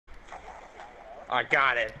I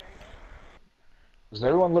got it. Does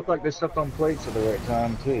everyone look like they stepped on plates at the right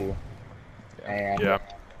time too? And Yeah.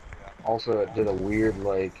 also it did a weird,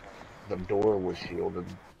 like, the door was shielded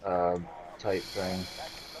type thing.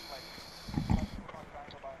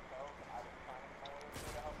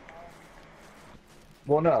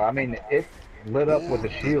 Well, no, I mean, it lit up with a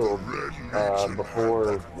shield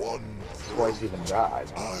before Splice even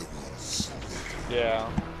died. Yeah.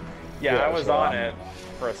 Yeah, I was so on it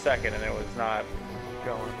for a second and it was not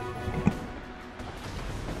going.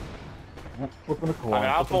 Flipping a coin. I mean,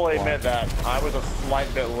 I'll fully admit that I was a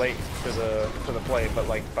slight bit late to the play, but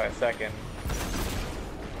like by a second.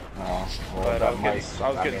 Oh, well, but that I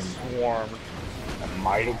was getting swarmed. That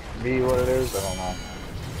might be what it is. I don't know.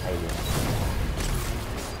 Maybe.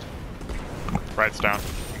 Right's down.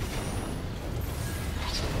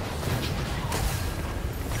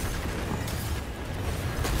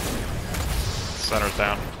 Center's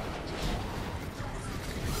down.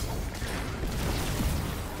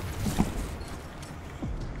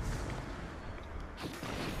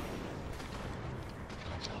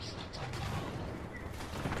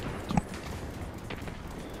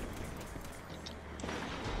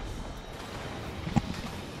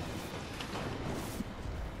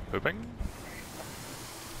 Pooping.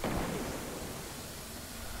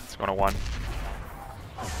 It's going to 1.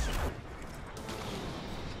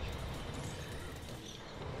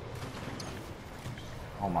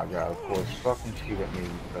 Oh my god, of course. Fucking shoot at me,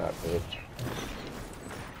 that bitch.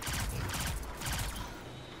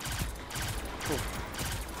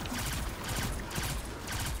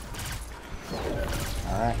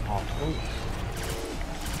 Alright, off loose.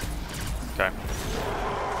 Okay.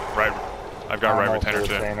 Right. I've got right retainer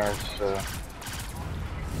too.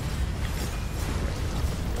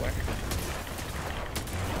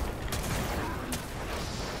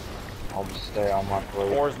 I'll just stay on my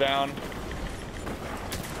plate. 4's down.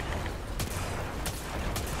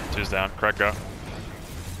 2's down. Correct, go.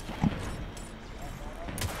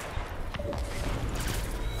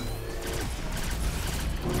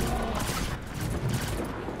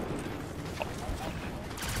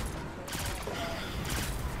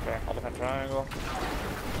 Okay, I'll defend triangle.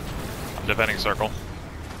 I'm defending circle.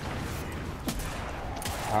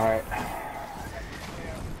 Alright.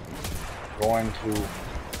 Going to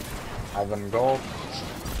have them go.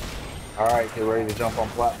 Alright, get ready to jump on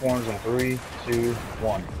platforms in 3, 2,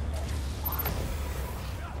 1.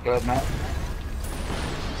 Go ahead, Matt.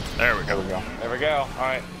 There we go. There we go. There we go.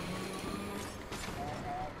 Alright.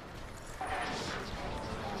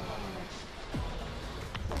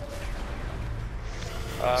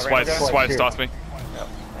 Swipe, toss me. Yep.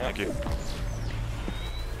 Thank you.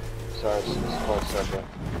 Sorry, Splice said that.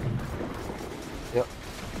 Yep.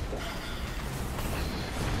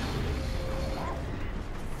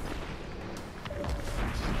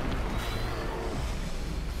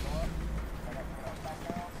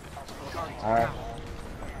 Alright.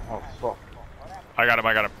 Oh, fuck. I got him.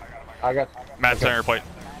 I got... Matt, center plate.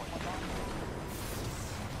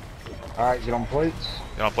 Alright, get on plates.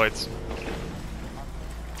 Get on plates.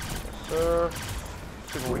 Sir.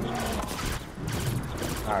 Super weak.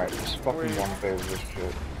 Alright, just fucking one phase this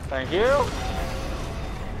shit. Thank you.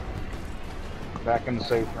 Back in the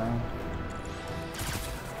safe room.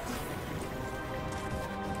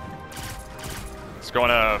 It's going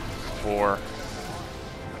to 4.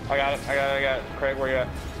 I got it. Craig, where you at?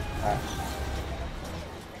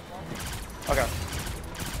 Okay.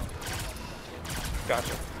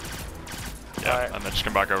 Gotcha. Yeah, right. and then just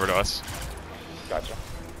come back over to us. Gotcha.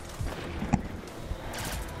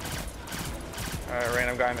 Alright,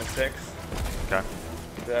 random guy in 6. Okay.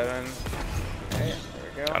 7. 8. There we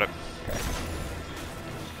go. Got it. Okay.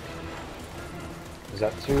 Is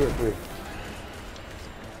that 2 or 3?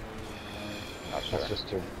 Not sure. That's just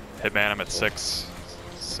 2. Hitman, I'm at 6,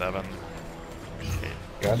 7, 8.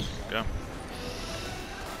 Good. Go.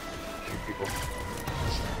 Shoot people. A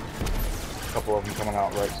couple of them coming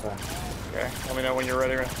out right side. Okay, let me know when you're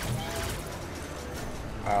ready.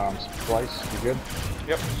 Splice, you good?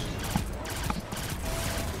 Yep.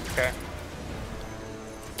 Okay.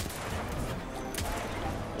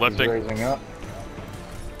 Lifting. He's raising up.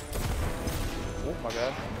 Oh, my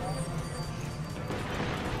bad.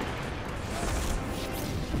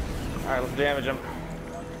 Alright, let's damage him.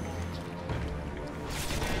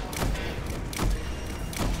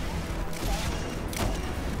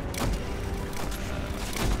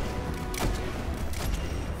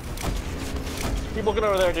 Keep looking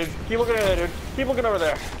over there, dude. Keep looking over there, dude. Keep looking over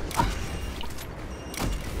there.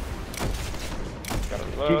 Gotta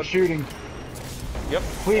reload. Keep shooting. Yep.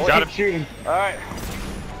 Please Got keep shooting. Alright.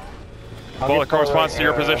 Bullet corresponds to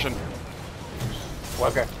your position.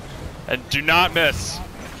 Okay. And do not miss.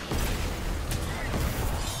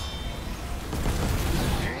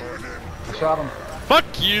 I shot him. Fuck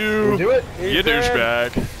you! You do it? You He's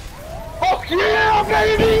dead. douchebag. Fuck yeah,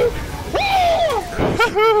 baby!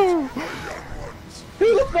 Woo!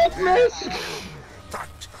 Who the fuck missed?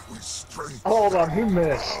 Hold on, who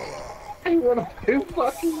missed? Who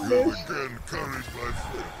fucking missed?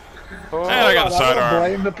 Oh, And I got the I sidearm.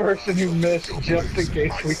 blame the person who missed just in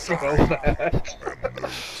case we throw that.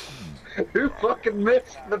 Who fucking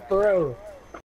missed the throw?